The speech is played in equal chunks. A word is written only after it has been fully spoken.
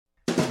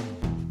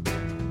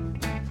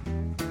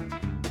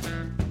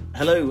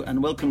Hello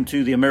and welcome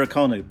to the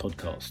Americano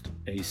podcast,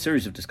 a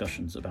series of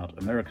discussions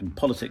about American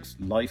politics,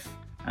 life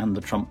and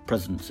the Trump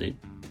presidency.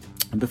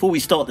 And before we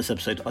start this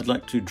episode, I'd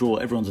like to draw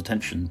everyone's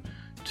attention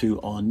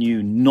to our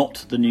new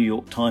Not the New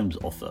York Times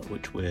offer,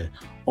 which we're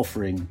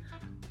offering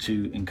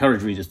to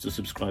encourage readers to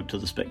subscribe to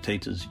The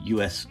Spectator's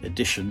US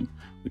edition,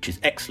 which is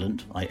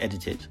excellent. I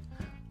edit it.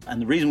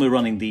 And the reason we're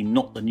running the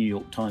Not the New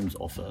York Times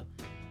offer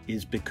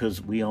is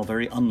because we are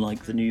very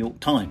unlike the New York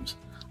Times.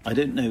 I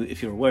don't know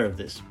if you're aware of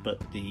this, but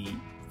the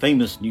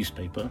famous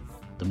newspaper,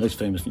 the most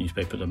famous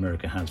newspaper that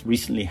America has,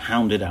 recently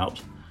hounded out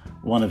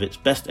one of its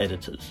best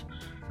editors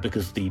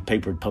because the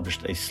paper had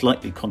published a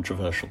slightly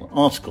controversial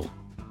article.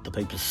 The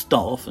paper's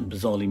staff, and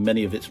bizarrely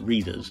many of its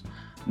readers,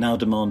 now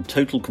demand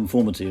total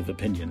conformity of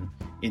opinion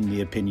in the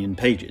opinion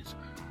pages.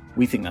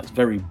 We think that's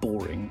very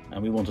boring,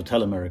 and we want to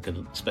tell America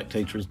that The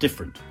Spectator is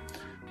different.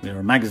 We are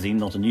a magazine,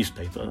 not a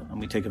newspaper, and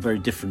we take a very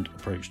different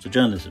approach to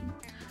journalism.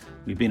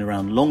 We've been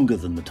around longer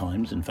than the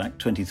Times, in fact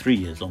 23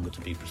 years longer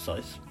to be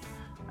precise,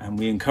 and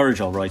we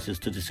encourage our writers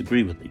to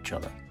disagree with each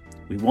other.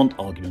 We want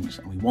arguments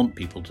and we want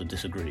people to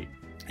disagree.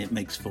 It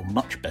makes for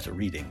much better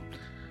reading.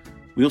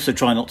 We also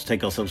try not to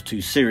take ourselves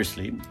too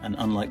seriously, and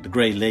unlike the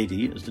Grey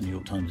Lady, as the New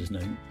York Times is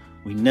known,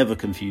 we never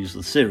confuse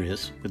the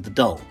serious with the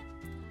dull.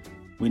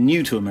 We're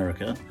new to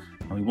America,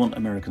 and we want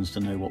Americans to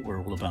know what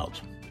we're all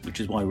about, which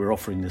is why we're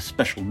offering this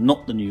special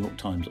Not the New York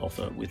Times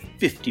offer with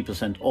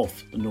 50%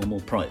 off the normal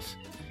price.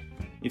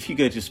 If you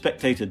go to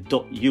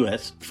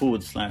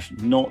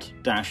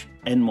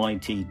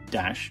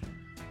spectator.us/not-NYT-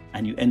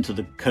 and you enter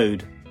the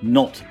code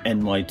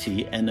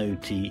NOTNYT,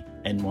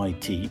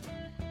 NOTNYT,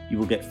 you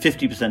will get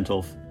 50%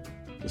 off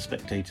the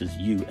Spectator's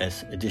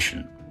US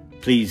edition.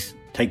 Please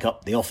take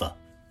up the offer.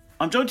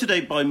 I'm joined today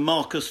by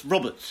Marcus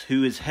Roberts,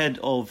 who is head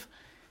of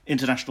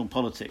international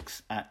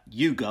politics at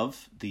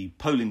YouGov, the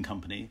polling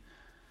company,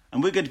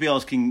 and we're going to be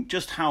asking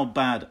just how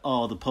bad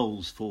are the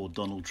polls for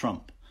Donald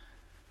Trump.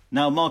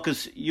 Now,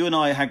 Marcus, you and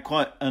I had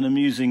quite an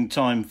amusing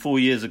time 4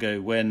 years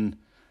ago when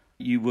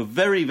you were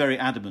very, very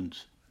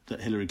adamant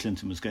that Hillary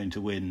Clinton was going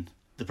to win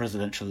the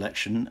presidential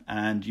election,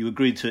 and you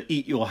agreed to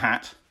eat your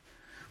hat,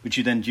 which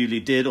you then duly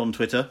did on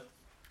Twitter,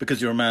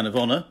 because you're a man of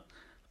honour.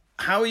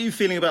 How are you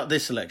feeling about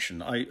this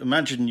election? I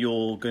imagine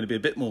you're going to be a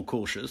bit more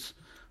cautious,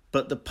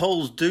 but the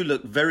polls do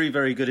look very,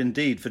 very good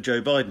indeed for Joe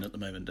Biden at the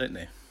moment, don't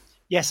they?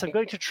 Yes, I'm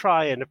going to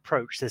try and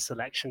approach this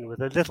election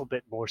with a little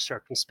bit more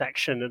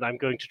circumspection, and I'm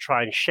going to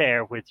try and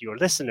share with your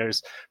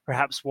listeners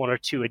perhaps one or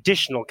two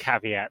additional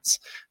caveats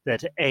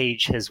that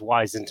age has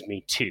wizened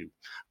me to.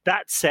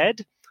 That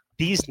said,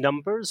 these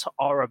numbers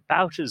are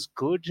about as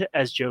good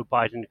as Joe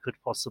Biden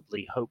could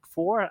possibly hope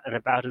for, and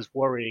about as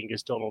worrying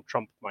as Donald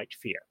Trump might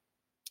fear.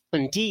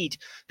 Indeed,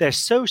 they're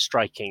so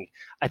striking,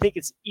 I think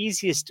it's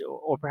easiest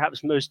or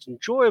perhaps most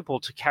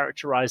enjoyable to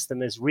characterize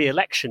them as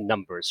re-election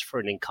numbers for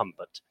an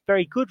incumbent.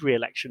 Very good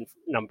re-election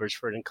numbers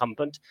for an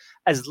incumbent,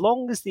 as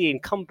long as the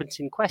incumbent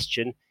in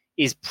question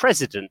is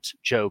President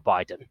Joe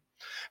Biden.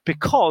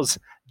 Because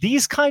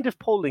these kind of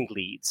polling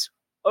leads,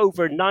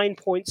 over 9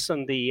 points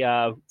on the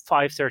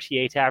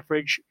 538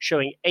 average,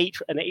 showing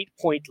an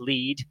 8-point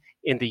lead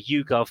in the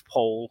YouGov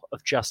poll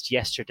of just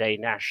yesterday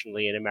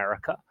nationally in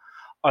America,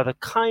 are the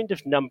kind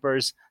of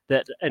numbers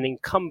that an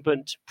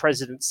incumbent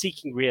president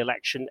seeking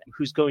re-election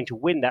who's going to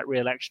win that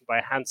re-election by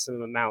a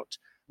handsome amount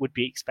would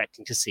be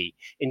expecting to see.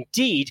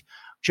 Indeed,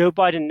 Joe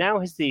Biden now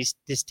has the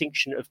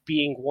distinction of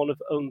being one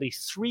of only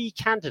 3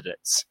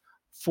 candidates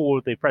for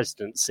the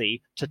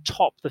presidency to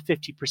top the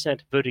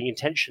 50% voting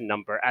intention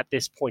number at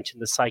this point in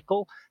the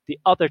cycle, the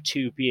other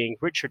 2 being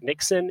Richard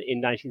Nixon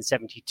in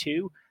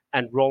 1972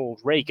 and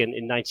Ronald Reagan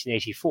in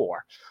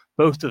 1984.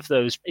 Both of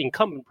those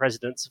incumbent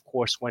presidents, of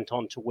course, went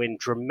on to win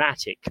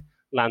dramatic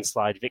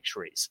landslide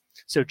victories.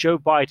 So Joe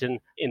Biden,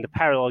 in the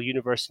parallel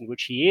universe in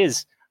which he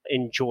is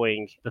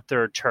enjoying the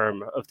third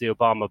term of the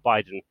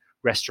Obama-Biden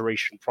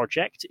restoration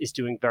project, is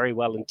doing very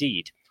well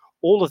indeed.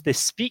 All of this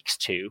speaks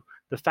to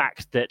the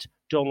fact that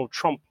Donald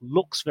Trump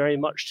looks very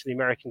much to the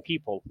American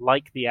people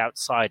like the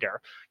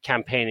outsider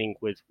campaigning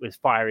with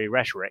fiery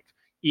rhetoric,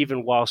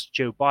 even whilst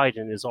Joe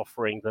Biden is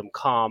offering them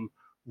calm,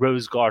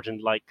 rose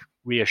garden-like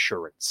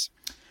reassurance.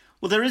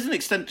 Well, there is an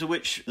extent to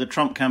which the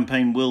Trump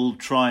campaign will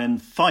try and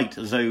fight,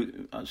 as though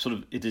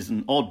it is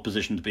an odd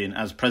position to be in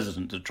as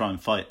president to try and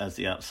fight as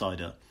the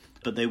outsider.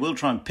 But they will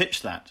try and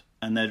pitch that,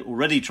 and they're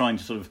already trying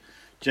to sort of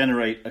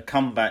generate a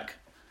comeback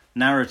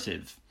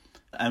narrative.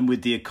 And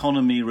with the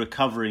economy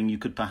recovering, you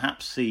could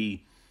perhaps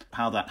see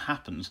how that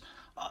happens.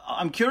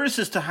 I'm curious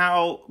as to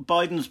how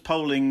Biden's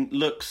polling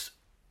looks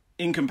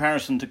in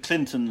comparison to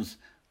Clinton's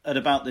at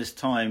about this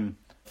time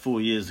 4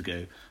 years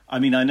ago. I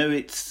mean, I know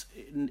it's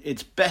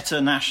better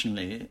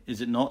nationally,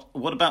 is it not?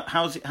 What about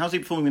how's he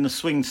performing in the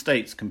swing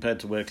states compared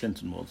to where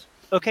Clinton was?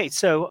 Okay,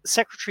 so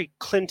Secretary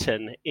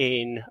Clinton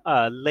in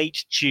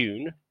late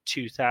June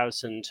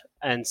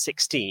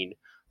 2016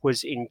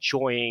 was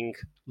enjoying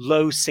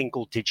low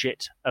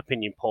single-digit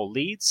opinion poll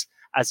leads,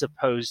 as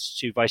opposed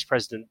to Vice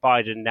President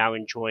Biden now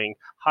enjoying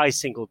high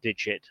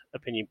single-digit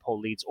opinion poll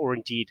leads, or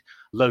indeed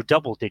low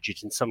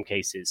double-digit in some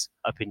cases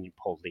opinion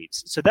poll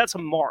leads. So that's a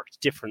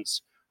marked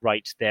difference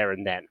right there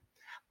and then.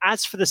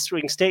 As for the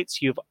swing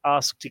states, you've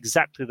asked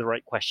exactly the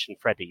right question,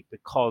 Freddie,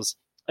 because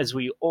as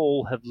we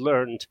all have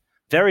learned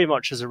very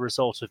much as a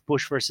result of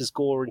Bush versus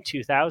Gore in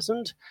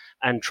 2000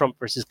 and Trump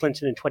versus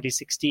Clinton in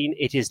 2016,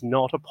 it is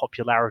not a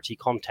popularity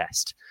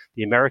contest.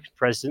 The American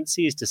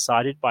presidency is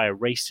decided by a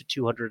race to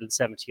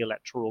 270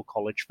 electoral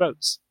college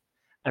votes.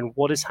 And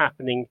what is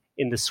happening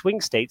in the swing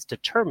states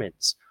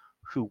determines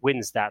who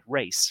wins that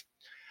race.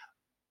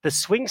 The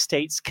swing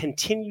states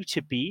continue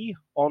to be,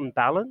 on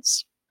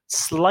balance,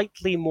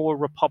 slightly more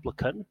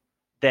Republican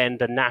than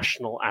the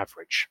national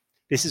average.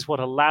 This is what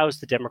allows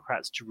the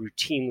Democrats to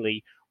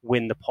routinely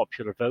win the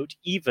popular vote,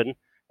 even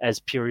as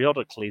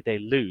periodically they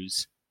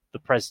lose the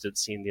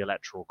presidency in the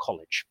Electoral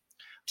College.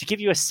 To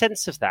give you a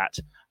sense of that,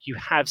 you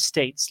have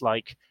states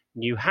like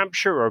New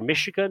Hampshire or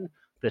Michigan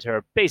that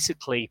are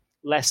basically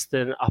less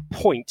than a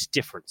point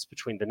difference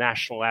between the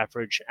national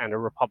average and a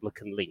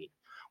Republican lean,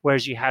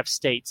 whereas you have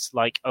states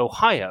like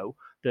Ohio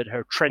that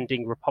are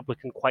trending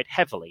Republican quite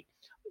heavily.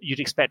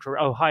 You'd expect for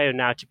Ohio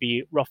now to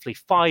be roughly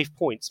 5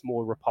 points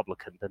more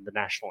Republican than the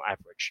national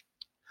average.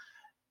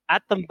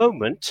 At the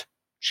moment,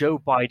 Joe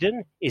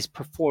Biden is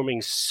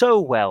performing so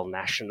well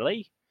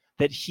nationally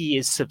that he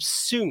is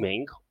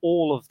subsuming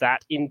all of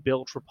that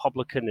inbuilt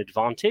Republican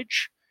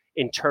advantage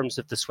in terms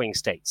of the swing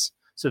states.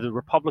 So the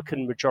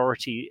Republican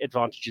majority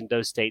advantage in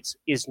those states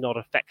is not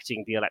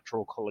affecting the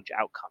Electoral College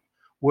outcome.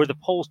 Were the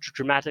polls to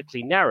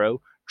dramatically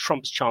narrow,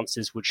 Trump's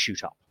chances would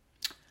shoot up.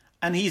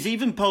 And he's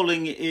even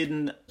polling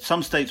in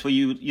some states where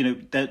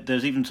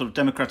there's even sort of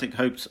Democratic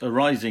hopes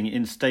arising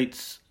in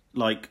states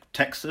like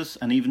Texas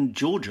and even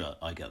Georgia,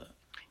 I gather.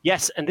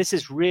 Yes, and this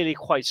is really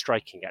quite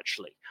striking,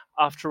 actually.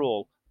 After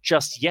all,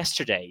 just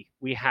yesterday,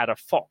 we had a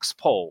Fox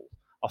poll,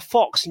 a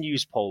Fox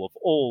News poll of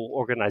all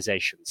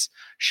organizations,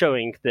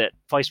 showing that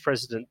Vice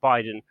President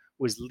Biden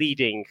was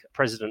leading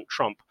President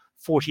Trump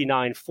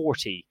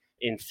 49-40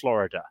 in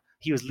Florida.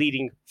 He was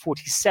leading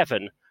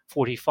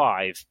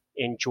 47-45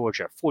 in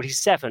Georgia,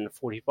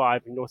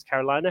 47-45 in North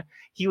Carolina.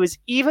 He was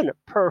even,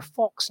 per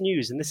Fox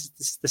News, and this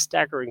is the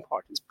staggering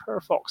part, it's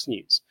per Fox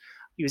News,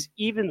 he was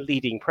even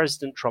leading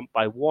President Trump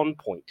by 1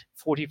 point,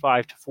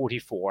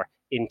 45-44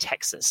 in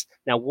Texas.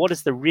 Now, what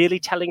is the really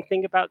telling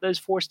thing about those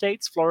four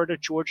states, Florida,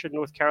 Georgia,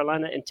 North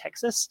Carolina, and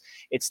Texas?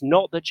 It's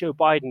not that Joe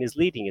Biden is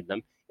leading in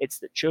them. It's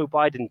that Joe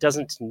Biden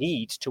doesn't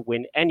need to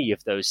win any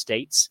of those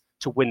states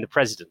to win the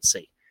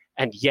presidency.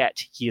 And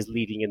yet he is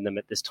leading in them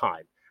at this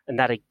time. And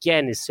that,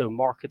 again, is so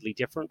markedly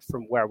different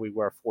from where we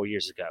were 4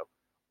 years ago.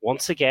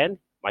 Once again,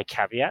 my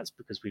caveats,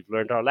 because we've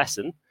learned our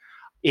lesson,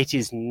 it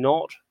is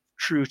not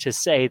true to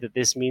say that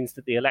this means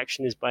that the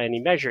election is by any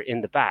measure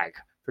in the bag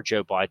for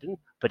Joe Biden,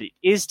 but it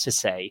is to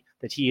say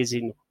that he is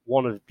in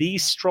one of the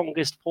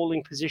strongest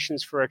polling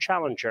positions for a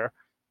challenger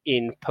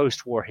in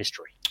post-war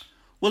history.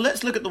 Well,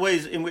 let's look at the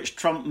ways in which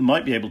Trump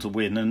might be able to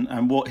win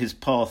and what his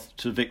path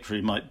to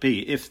victory might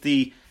be. If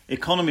the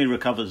economy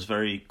recovers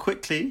very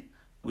quickly,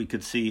 we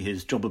could see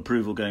his job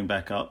approval going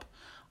back up.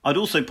 I'd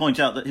also point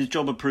out that his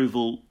job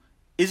approval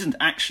isn't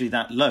actually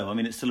that low. I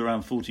mean, it's still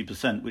around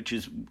 40%, which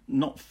is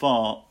not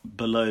far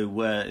below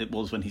where it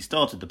was when he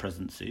started the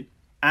presidency.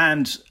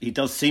 And he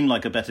does seem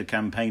like a better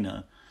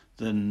campaigner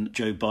than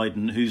Joe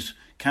Biden, whose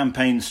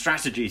campaign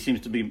strategy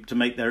seems to be to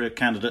make their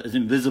candidate as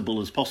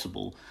invisible as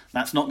possible.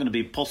 That's not going to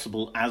be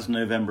possible as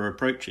November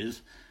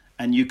approaches.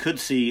 And you could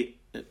see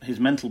his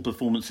mental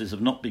performances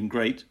have not been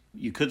great.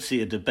 You could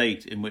see a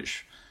debate in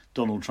which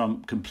Donald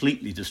Trump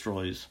completely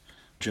destroys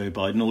Joe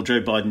Biden, or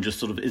Joe Biden just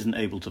sort of isn't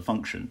able to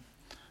function.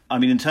 I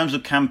mean, in terms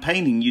of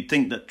campaigning, you'd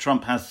think that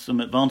Trump has some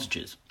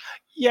advantages.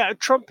 Yeah,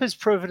 Trump has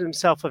proven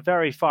himself a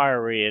very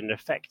fiery and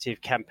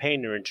effective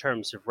campaigner in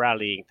terms of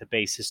rallying the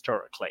base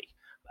historically.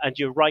 And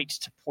you're right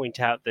to point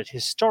out that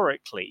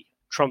historically,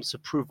 Trump's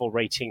approval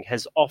rating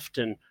has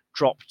often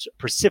dropped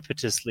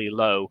precipitously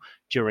low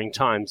during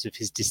times of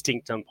his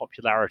distinct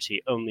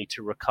unpopularity, only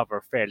to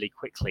recover fairly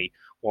quickly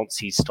once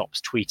he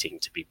stops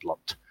tweeting, to be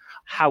blunt.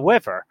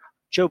 However,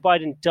 Joe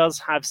Biden does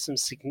have some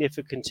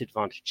significant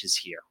advantages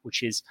here,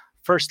 which is,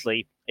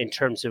 firstly, in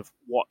terms of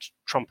what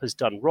Trump has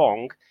done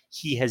wrong,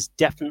 he has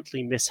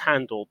definitely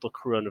mishandled the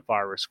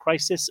coronavirus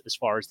crisis as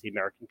far as the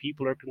American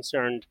people are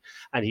concerned,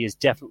 and he has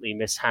definitely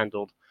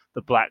mishandled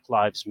the Black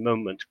Lives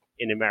Movement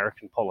in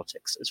American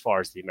politics as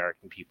far as the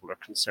American people are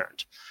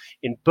concerned.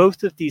 In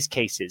both of these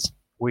cases,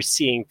 we're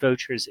seeing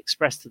voters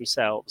express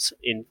themselves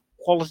in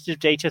qualitative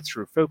data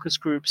through focus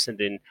groups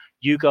and in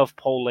YouGov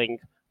polling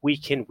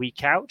week in,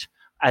 week out,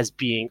 as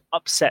being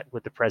upset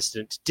with the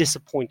president,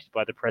 disappointed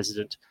by the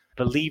president,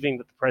 believing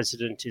that the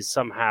president is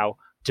somehow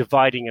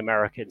dividing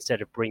America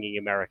instead of bringing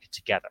America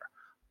together.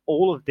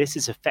 All of this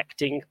is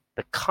affecting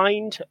the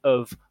kind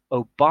of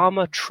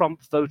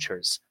Obama-Trump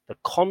voters, the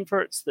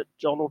converts that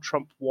Donald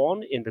Trump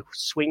won in the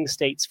swing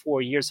states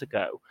 4 years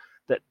ago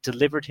that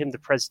delivered him the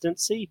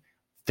presidency,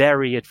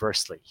 very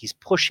adversely. He's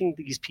pushing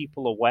these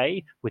people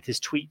away with his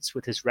tweets,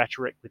 with his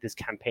rhetoric, with his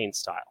campaign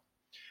style.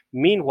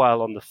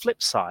 Meanwhile, on the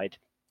flip side,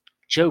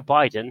 Joe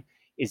Biden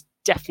is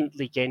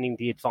definitely gaining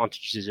the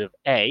advantages of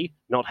A,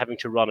 not having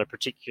to run a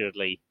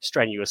particularly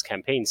strenuous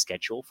campaign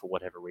schedule for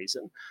whatever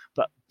reason,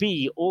 but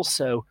B,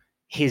 also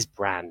his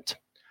brand.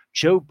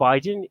 Joe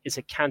Biden is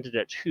a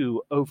candidate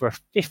who, over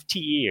 50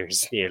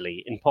 years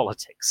nearly in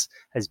politics,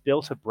 has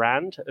built a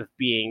brand of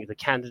being the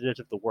candidate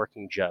of the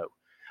working Joe.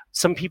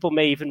 Some people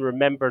may even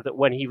remember that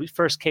when he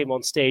first came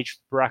on stage,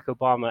 Barack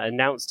Obama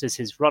announced as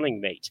his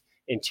running mate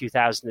in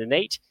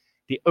 2008,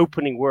 the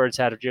opening words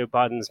out of Joe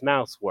Biden's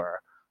mouth were,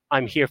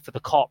 "I'm here for the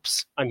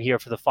cops, I'm here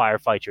for the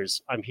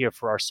firefighters, I'm here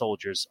for our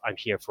soldiers, I'm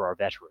here for our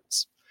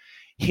veterans."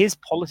 His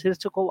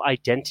political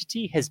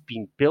identity has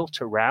been built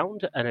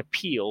around an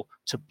appeal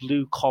to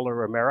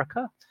blue-collar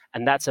America,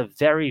 and that's a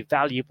very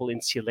valuable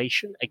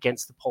insulation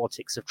against the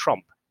politics of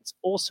Trump. It's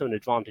also an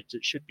advantage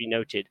that should be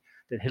noted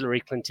that Hillary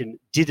Clinton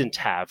didn't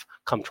have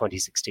come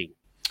 2016.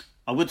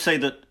 I would say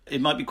that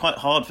it might be quite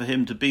hard for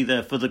him to be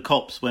there for the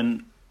cops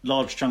when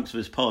large chunks of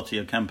his party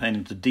are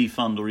campaigning to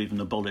defund or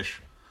even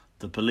abolish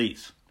the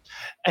police.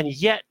 And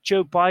yet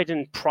Joe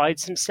Biden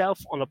prides himself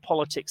on a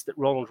politics that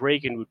Ronald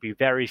Reagan would be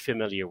very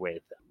familiar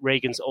with.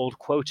 Reagan's old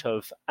quote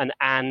of an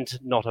and,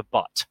 not a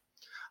but.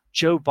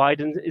 Joe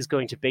Biden is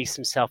going to base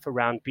himself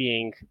around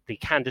being the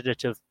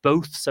candidate of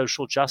both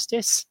social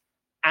justice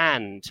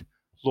and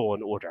law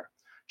and order.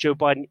 Joe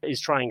Biden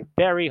is trying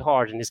very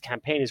hard, and his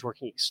campaign is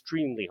working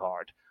extremely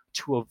hard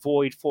to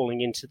avoid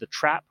falling into the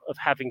trap of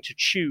having to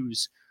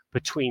choose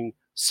between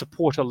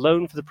support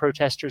alone for the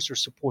protesters or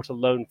support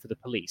alone for the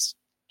police.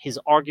 His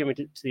argument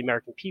to the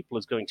American people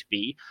is going to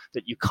be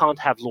that you can't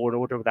have law and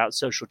order without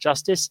social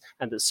justice,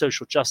 and that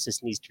social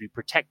justice needs to be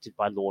protected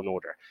by law and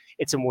order.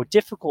 It's a more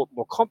difficult,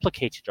 more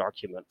complicated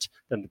argument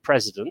than the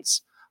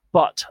president's,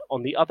 but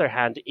on the other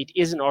hand, it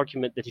is an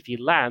argument that if he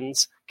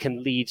lands,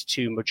 can lead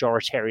to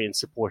majoritarian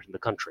support in the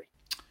country.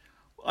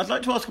 I'd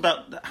like to ask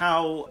about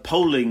how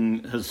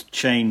polling has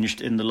changed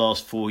in the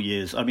last 4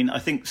 years. I mean, I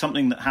think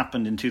something that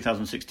happened in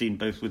 2016,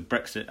 both with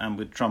Brexit and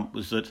with Trump,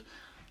 was that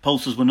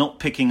pollsters were not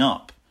picking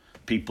up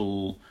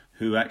people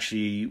who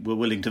actually were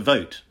willing to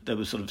vote. There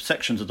were sort of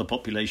sections of the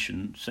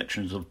population,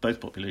 sections of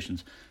both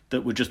populations,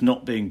 that were just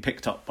not being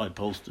picked up by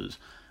pollsters.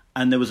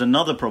 And there was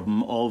another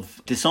problem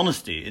of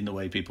dishonesty in the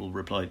way people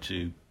replied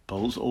to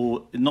polls,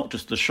 or not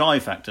just the shy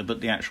factor, but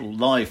the actual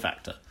lie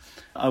factor.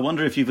 I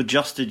wonder if you've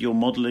adjusted your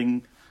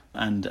modelling,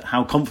 and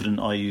how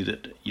confident are you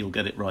that you'll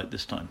get it right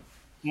this time?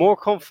 More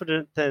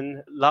confident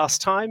than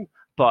last time,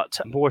 but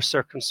more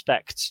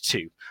circumspect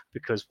too,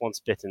 because once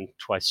bitten,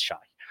 twice shy.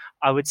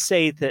 I would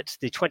say that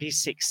the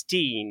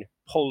 2016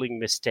 polling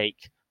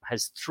mistake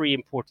has three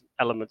important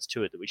elements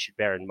to it that we should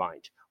bear in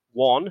mind.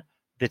 One,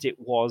 that it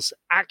was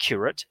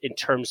accurate in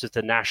terms of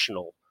the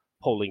national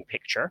polling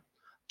picture.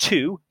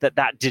 Two,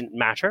 that didn't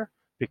matter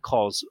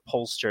because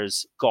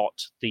pollsters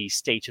got the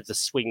state of the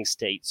swing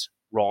states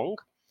wrong.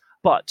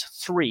 But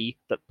three,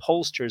 that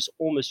pollsters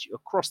almost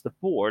across the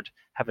board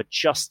have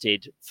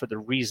adjusted for the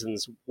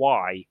reasons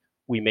why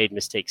we made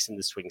mistakes in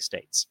the swing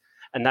states.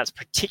 And that's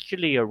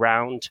particularly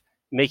around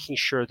making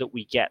sure that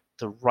we get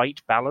the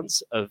right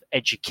balance of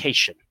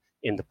education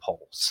in the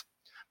polls.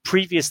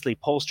 Previously,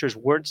 pollsters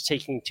weren't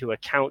taking into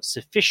account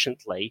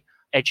sufficiently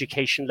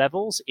education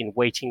levels in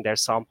weighting their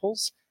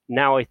samples.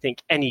 Now I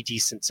think any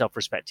decent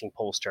self-respecting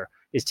pollster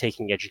is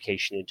taking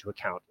education into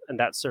account. And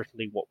that's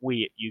certainly what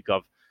we at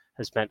YouGov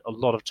has spent a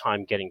lot of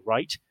time getting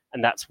right.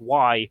 And that's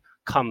why,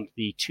 come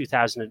the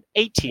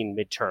 2018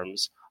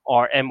 midterms,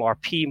 our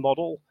MRP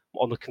model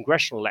on the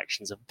congressional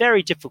elections, a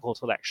very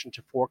difficult election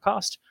to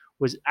forecast,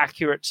 was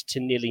accurate to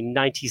nearly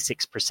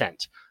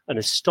 96%, an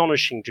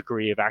astonishing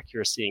degree of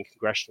accuracy in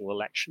congressional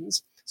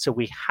elections. So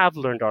we have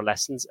learned our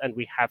lessons and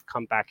we have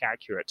come back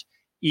accurate,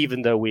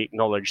 even though we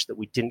acknowledge that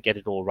we didn't get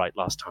it all right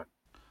last time.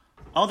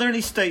 Are there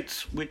any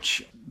states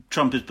which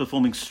Trump is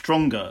performing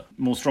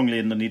more strongly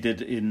in than he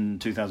did in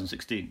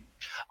 2016?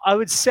 I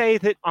would say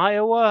that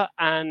Iowa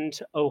and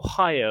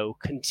Ohio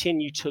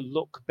continue to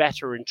look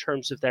better in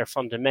terms of their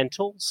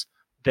fundamentals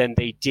than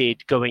they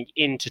did going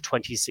into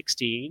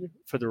 2016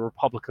 for the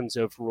Republicans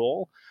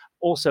overall.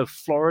 Also,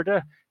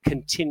 Florida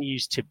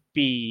continues to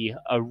be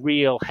a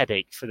real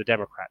headache for the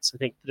Democrats. I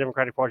think the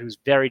Democratic Party was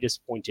very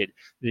disappointed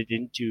that it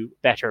didn't do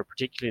better,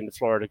 particularly in the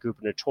Florida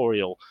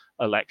gubernatorial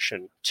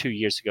election 2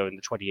 years ago in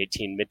the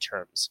 2018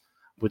 midterms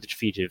with the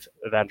defeat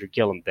of Andrew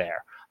Gillum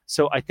there.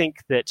 So I think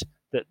that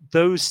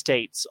those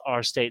states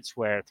are states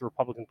where the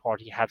Republican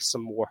Party have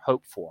some more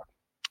hope for.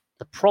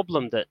 The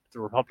problem that the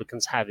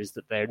Republicans have is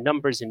that their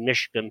numbers in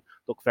Michigan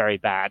look very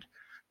bad.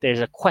 There's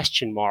a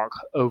question mark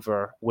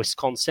over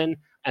Wisconsin,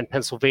 and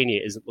Pennsylvania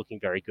isn't looking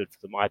very good for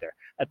them either.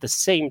 At the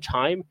same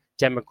time,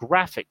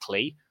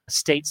 demographically,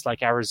 states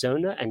like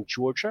Arizona and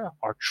Georgia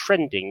are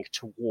trending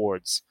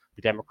towards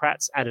the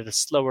Democrats, and at a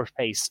slower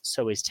pace,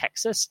 so is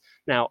Texas.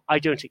 Now, I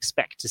don't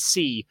expect to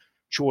see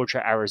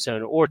Georgia,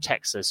 Arizona, or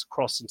Texas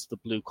cross into the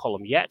blue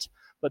column yet,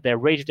 but their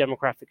rate of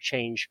demographic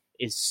change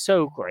is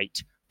so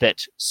great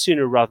that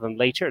sooner rather than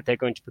later, they're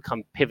going to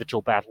become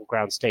pivotal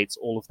battleground states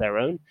all of their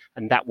own,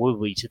 and that will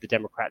be to the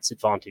Democrats'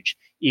 advantage,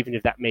 even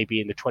if that may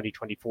be in the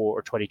 2024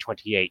 or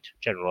 2028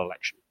 general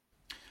election.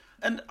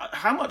 And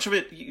how much of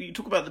it, you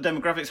talk about the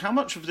demographics, how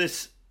much of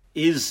this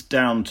is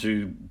down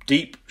to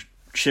deep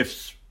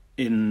shifts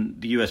in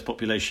the US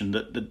population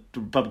that the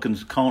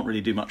Republicans can't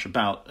really do much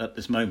about at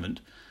this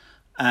moment?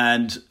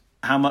 And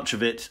how much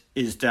of it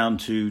is down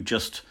to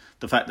just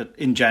the fact that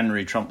in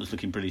January Trump was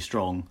looking pretty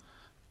strong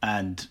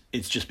and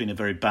it's just been a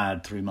very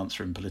bad 3 months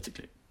for him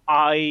politically?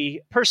 I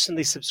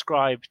personally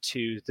subscribe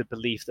to the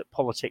belief that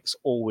politics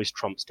always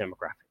trumps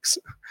demographics,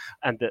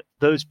 and that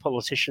those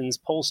politicians,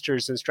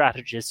 pollsters and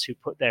strategists who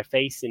put their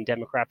faith in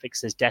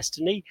demographics as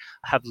destiny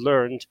have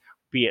learned,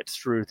 be it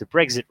through the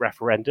Brexit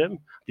referendum,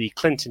 the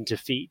Clinton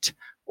defeat,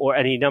 or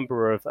any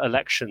number of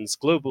elections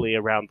globally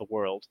around the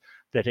world,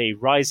 that a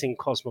rising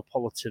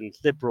cosmopolitan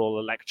liberal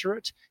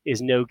electorate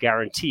is no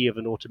guarantee of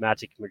an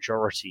automatic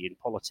majority in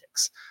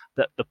politics,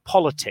 that the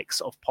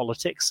politics of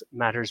politics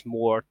matters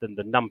more than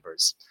the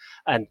numbers.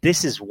 And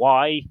this is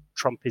why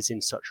Trump is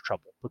in such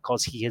trouble,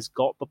 because he has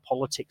got the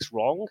politics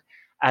wrong,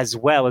 as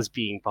well as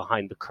being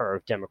behind the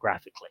curve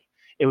demographically.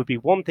 It would be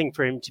one thing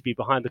for him to be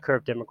behind the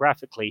curve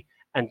demographically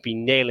and be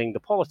nailing the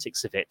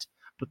politics of it,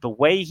 but the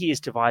way he has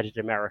divided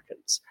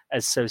Americans,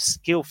 as so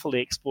skillfully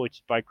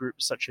exploited by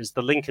groups such as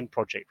the Lincoln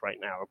Project right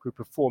now, a group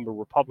of former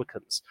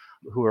Republicans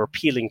who are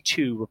appealing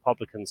to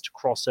Republicans to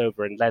cross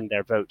over and lend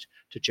their vote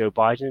to Joe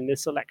Biden in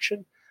this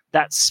election,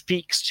 that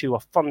speaks to a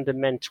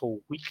fundamental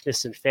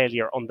weakness and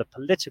failure on the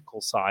political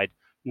side,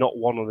 not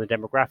one on the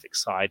demographic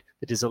side,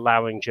 that is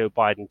allowing Joe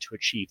Biden to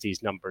achieve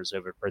these numbers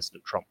over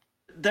President Trump.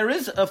 There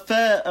is a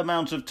fair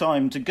amount of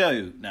time to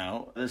go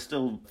now. There's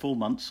still 4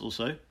 months or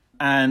so.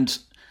 And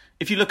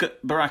if you look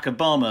at Barack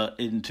Obama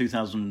in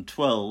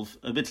 2012,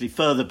 admittedly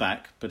further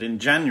back, but in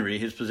January,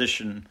 his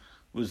position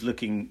was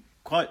looking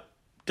quite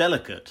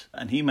delicate,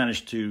 and he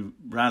managed to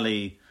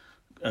rally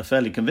a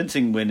fairly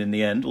convincing win in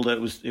the end,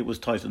 although it was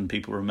tighter than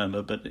people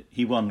remember, but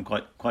he won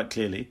quite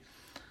clearly.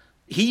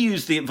 He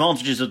used the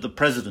advantages of the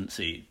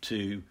presidency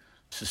to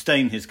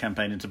sustain his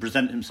campaign and to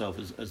present himself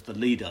as the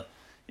leader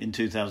in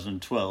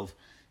 2012.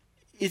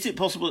 Is it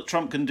possible that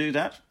Trump can do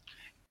that?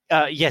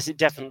 Yes, it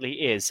definitely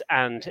is.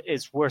 And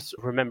it's worth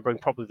remembering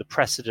probably the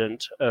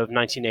precedent of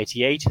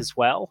 1988 as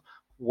well,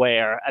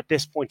 where at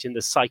this point in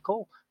the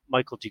cycle,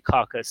 Michael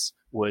Dukakis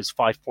was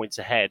 5 points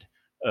ahead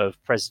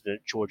of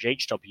President George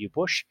H.W.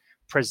 Bush.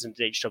 President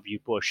H.W.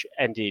 Bush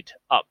ended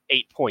up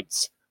 8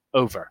 points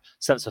over.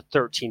 So that's a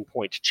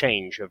 13-point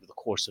change over the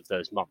course of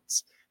those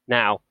months.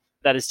 Now,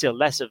 that is still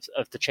less of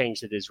the change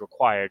that is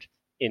required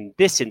in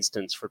this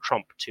instance for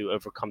Trump to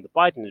overcome the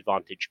Biden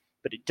advantage,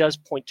 but it does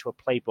point to a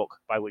playbook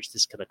by which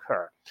this can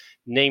occur,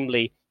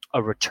 namely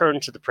a return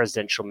to the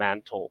presidential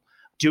mantle,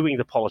 doing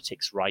the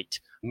politics right,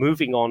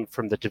 moving on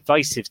from the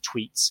divisive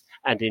tweets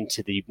and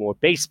into the more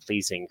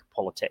base-pleasing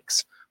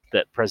politics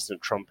that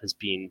President Trump has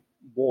been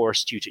more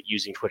astute at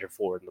using Twitter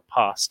for in the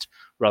past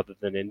rather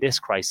than in this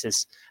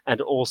crisis,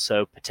 and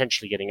also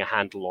potentially getting a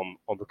handle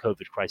on the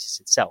COVID crisis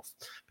itself.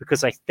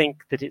 Because I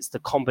think that it's the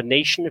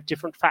combination of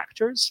different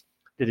factors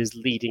that is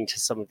leading to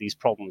some of these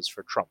problems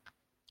for Trump.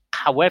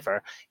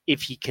 However,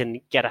 if he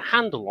can get a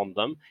handle on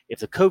them, if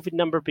the COVID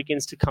number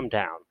begins to come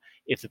down,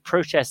 if the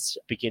protests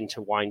begin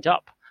to wind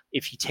up,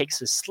 if he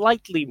takes a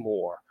slightly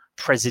more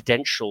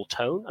presidential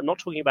tone, I'm not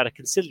talking about a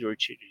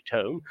conciliatory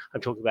tone,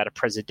 I'm talking about a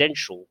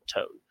presidential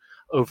tone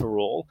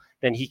overall,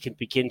 then he can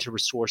begin to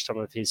restore some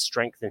of his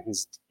strength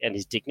and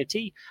his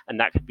dignity, and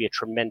that could be a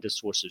tremendous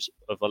source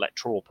of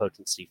electoral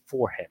potency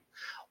for him.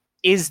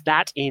 Is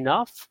that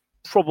enough?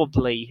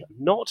 Probably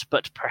not,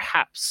 but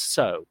perhaps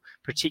so,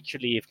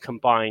 particularly if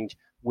combined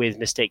with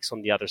mistakes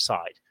on the other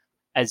side.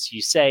 As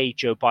you say,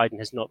 Joe Biden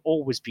has not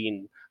always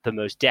been the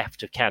most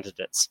deft of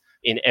candidates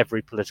in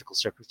every political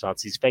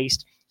circumstance he's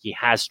faced. He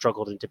has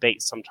struggled in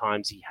debates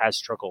sometimes. He has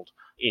struggled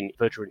in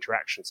voter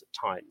interactions at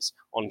times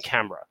on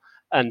camera.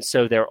 And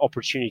so there are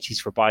opportunities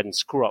for Biden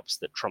screw-ups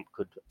that Trump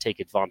could take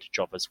advantage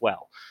of as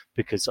well,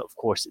 because, of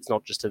course, it's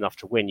not just enough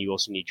to win. You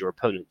also need your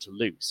opponent to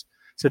lose.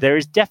 So there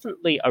is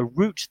definitely a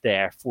route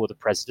there for the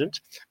president,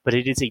 but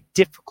it is a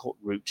difficult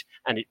route,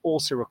 and it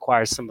also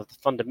requires some of the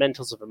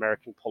fundamentals of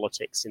American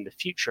politics in the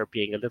future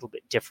being a little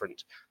bit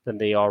different than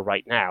they are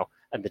right now.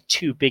 And the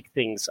two big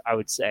things I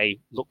would say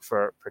look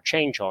for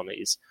change on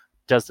is,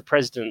 does the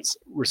president's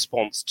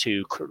response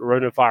to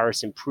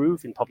coronavirus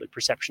improve in public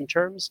perception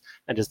terms?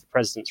 And does the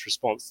president's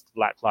response to the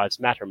Black Lives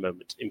Matter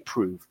moment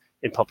improve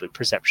in public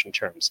perception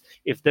terms?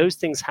 If those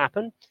things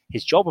happen,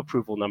 his job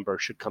approval number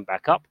should come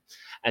back up.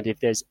 And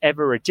if there's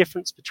ever a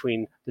difference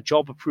between the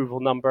job approval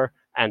number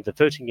and the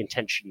voting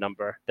intention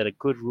number, then a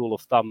good rule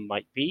of thumb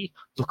might be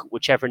look at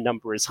whichever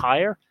number is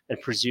higher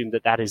and presume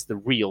that that is the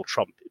real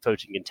Trump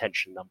voting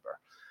intention number.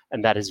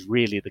 And that is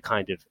really the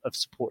kind of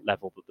support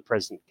level that the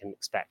president can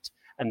expect.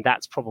 And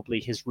that's probably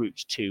his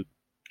route to,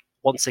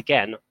 once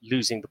again,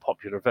 losing the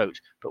popular vote,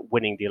 but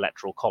winning the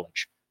Electoral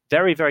College.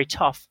 Very, very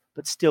tough,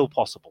 but still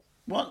possible.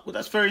 Well,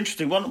 that's very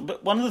interesting. One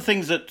of the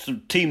things that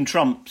Team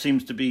Trump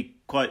seems to be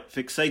quite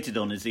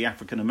fixated on is the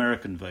African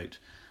American vote,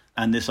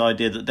 and this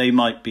idea that they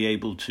might be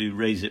able to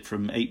raise it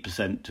from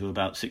 8% to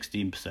about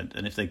 16%.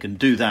 And if they can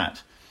do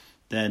that,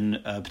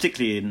 then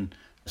particularly in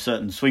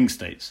certain swing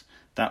states,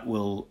 that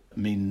will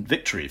mean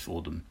victory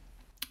for them.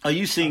 Are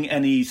you seeing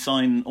any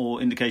sign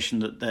or indication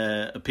that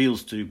their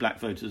appeals to black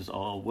voters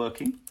are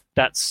working?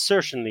 That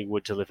certainly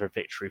would deliver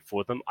victory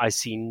for them. I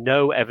see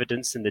no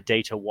evidence in the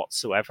data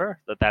whatsoever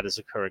that that is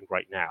occurring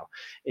right now.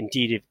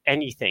 Indeed, if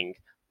anything,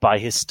 by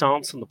his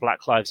stance on the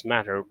Black Lives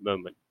Matter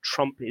moment,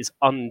 Trump is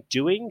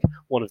undoing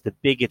one of the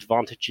big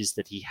advantages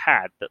that he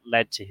had that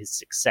led to his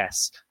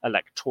success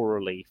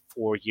electorally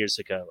 4 years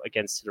ago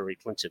against Hillary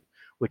Clinton,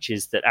 which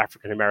is that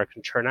African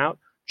American turnout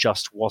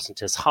just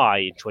wasn't as high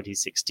in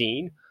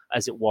 2016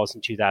 as it was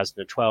in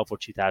 2012 or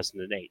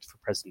 2008 for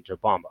President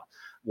Obama.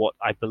 What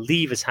I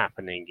believe is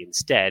happening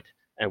instead,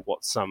 and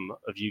what some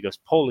of YouGov's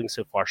polling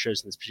so far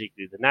shows, in this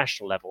particularly the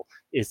national level,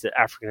 is that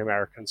African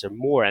Americans are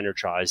more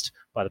energized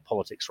by the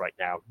politics right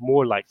now,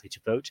 more likely to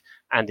vote,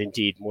 and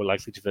indeed more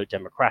likely to vote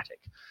Democratic.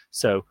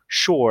 So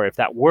sure, if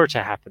that were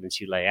to happen as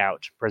you lay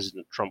out,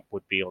 President Trump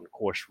would be on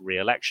course for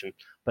re-election,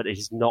 but it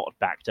is not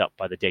backed up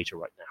by the data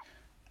right now.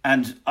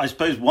 And I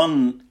suppose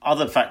one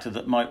other factor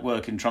that might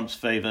work in Trump's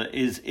favour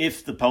is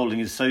if the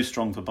polling is so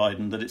strong for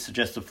Biden that it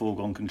suggests a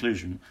foregone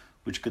conclusion,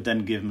 which could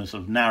then give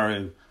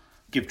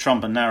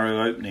Trump a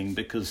narrow opening,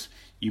 because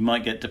you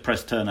might get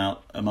depressed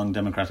turnout among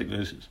Democratic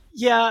voters.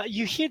 Yeah,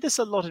 you hear this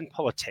a lot in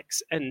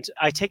politics, and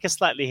I take a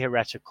slightly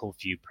heretical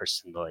view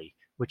personally,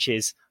 which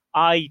is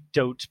I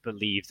don't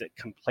believe that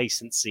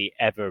complacency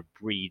ever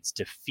breeds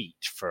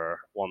defeat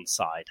for one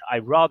side. I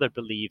rather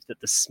believe that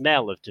the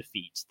smell of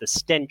defeat, the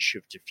stench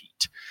of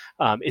defeat,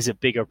 is a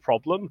bigger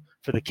problem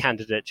for the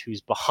candidate who's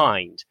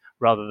behind,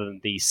 rather than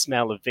the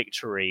smell of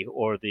victory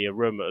or the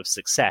aroma of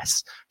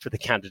success for the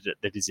candidate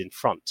that is in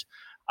front.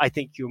 I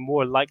think you're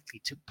more likely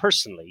to,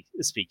 personally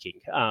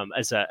speaking,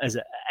 as an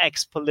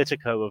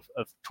ex-politico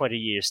of 20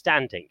 years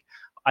standing,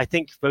 I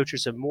think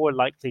voters are more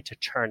likely to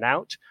turn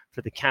out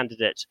for the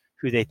candidate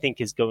who they think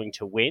is going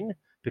to win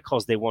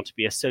because they want to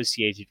be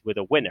associated with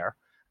a winner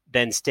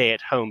than stay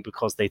at home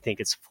because they think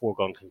it's a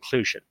foregone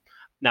conclusion.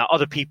 Now,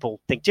 other people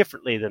think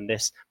differently than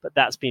this, but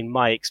that's been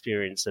my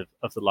experience of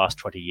the last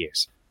 20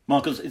 years.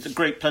 Marcus, it's a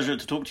great pleasure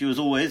to talk to you as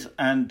always,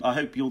 and I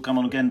hope you'll come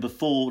on again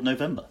before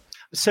November.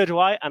 So do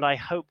I, and I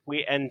hope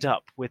we end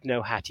up with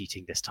no hat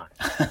eating this time.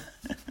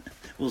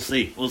 We'll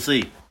see.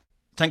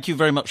 Thank you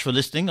very much for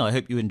listening. I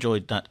hope you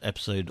enjoyed that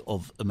episode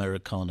of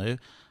Americano.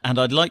 And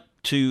I'd like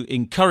to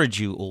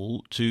encourage you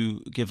all to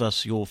give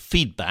us your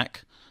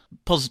feedback,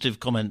 positive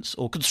comments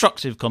or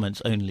constructive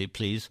comments only,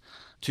 please,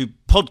 to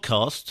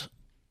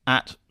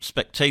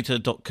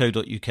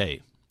podcast@spectator.co.uk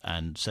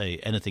and say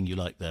anything you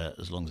like there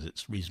as long as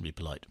it's reasonably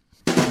polite.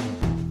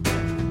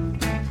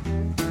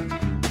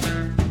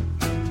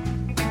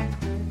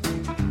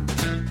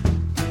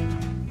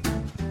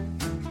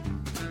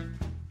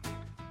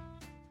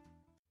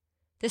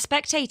 The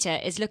Spectator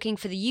is looking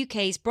for the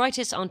UK's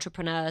brightest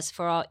entrepreneurs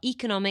for our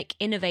Economic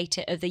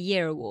Innovator of the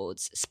Year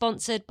Awards,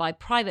 sponsored by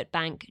private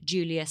bank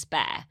Julius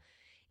Baer.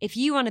 If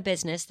you run a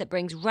business that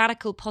brings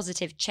radical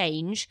positive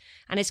change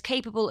and is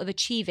capable of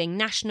achieving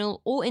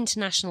national or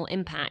international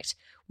impact,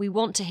 we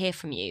want to hear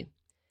from you.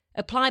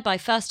 Apply by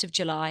 1st of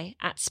July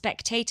at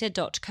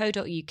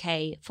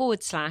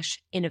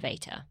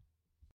spectator.co.uk/innovator.